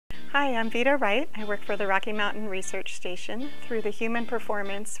Hi, I'm Vita Wright. I work for the Rocky Mountain Research Station through the Human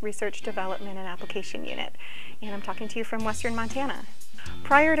Performance Research Development and Application Unit, and I'm talking to you from Western Montana.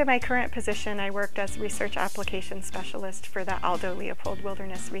 Prior to my current position, I worked as Research Application Specialist for the Aldo Leopold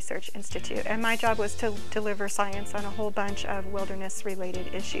Wilderness Research Institute, and my job was to deliver science on a whole bunch of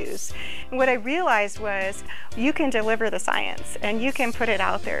wilderness-related issues. And what I realized was you can deliver the science and you can put it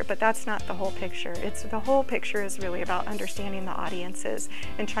out there, but that's not the whole picture. The whole picture is really about understanding the audiences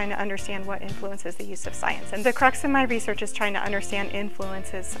and trying to understand what influences the use of science. And the crux of my research is trying to understand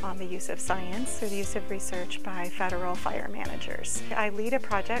influences on the use of science or the use of research by federal fire managers. I lead a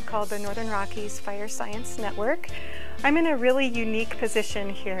project called the Northern Rockies Fire Science Network. I'm in a really unique position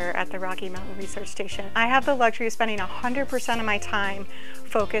here at the Rocky Mountain Research Station. I have the luxury of spending 100% of my time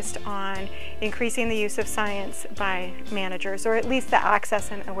focused on increasing the use of science by managers, or at least the access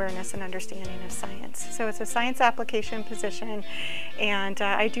and awareness and understanding of science. So it's a science application position, and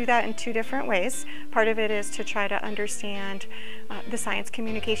I do that in two different ways. Part of it is to try to understand the science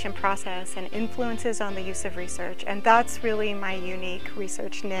communication process and influences on the use of research, and that's really my unique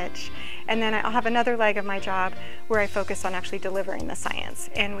research niche. And then I'll have another leg of my job where I focus on actually delivering the science,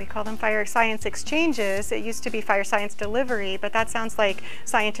 and we call them fire science exchanges. It used to be fire science delivery, but that sounds like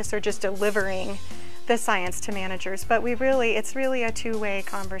scientists are just delivering the science to managers, but it's really a two-way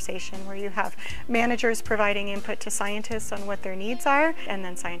conversation where you have managers providing input to scientists on what their needs are, and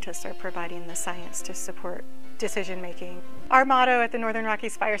then scientists are providing the science to support decision making. Our motto at the Northern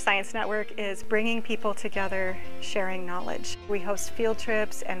Rockies Fire Science Network is bringing people together, sharing knowledge. We host field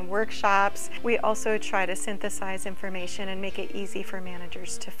trips and workshops. We also try to synthesize information and make it easy for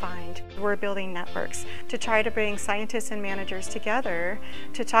managers to find. We're building networks to try to bring scientists and managers together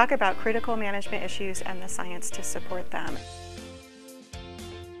to talk about critical management issues and the science to support them.